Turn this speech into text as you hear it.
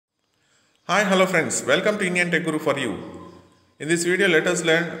Hi, hello friends. Welcome to Indian Tech Guru for you. In this video, let us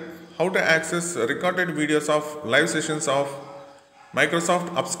learn how to access recorded videos of live sessions of Microsoft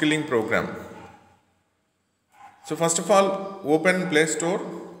Upskilling program. So first of all, open Play Store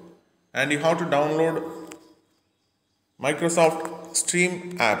and you have to download Microsoft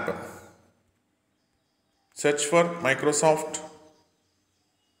Stream app. Search for Microsoft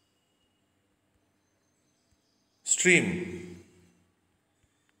Stream.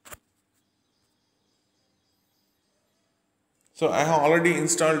 So I have already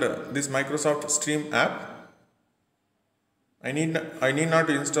installed this Microsoft Stream app. I need not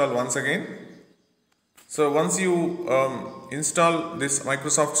to install once again. So once you install this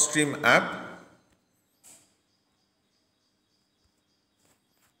Microsoft Stream app,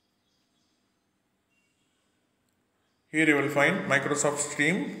 here you will find Microsoft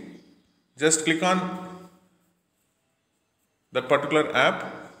Stream. Just click on that particular app.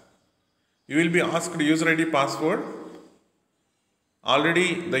 You will be asked user ID password.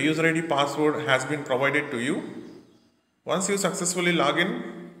 Already the user ID password has been provided to you. Once you successfully log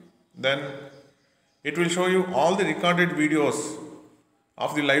in, then it will show you all the recorded videos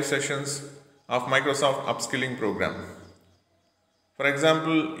of the live sessions of Microsoft Upskilling program. For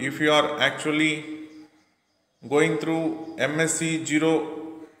example, if you are actually going through MSc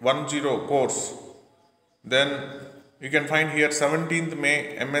 010 course, then you can find here 17th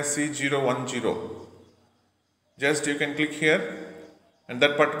May MSc 010. Just you can click here and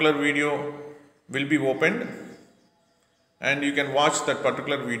that particular video will be opened and you can watch that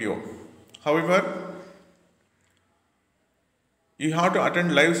particular video. However, you have to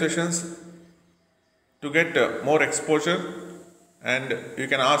attend live sessions to get more exposure and you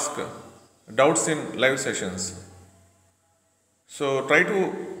can ask doubts in live sessions. So try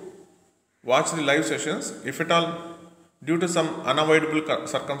to watch the live sessions. If at all, due to some unavoidable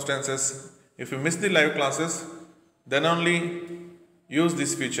circumstances, if you miss the live classes, then only use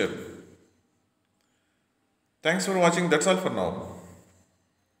this feature. Thanks for watching. That's all for now.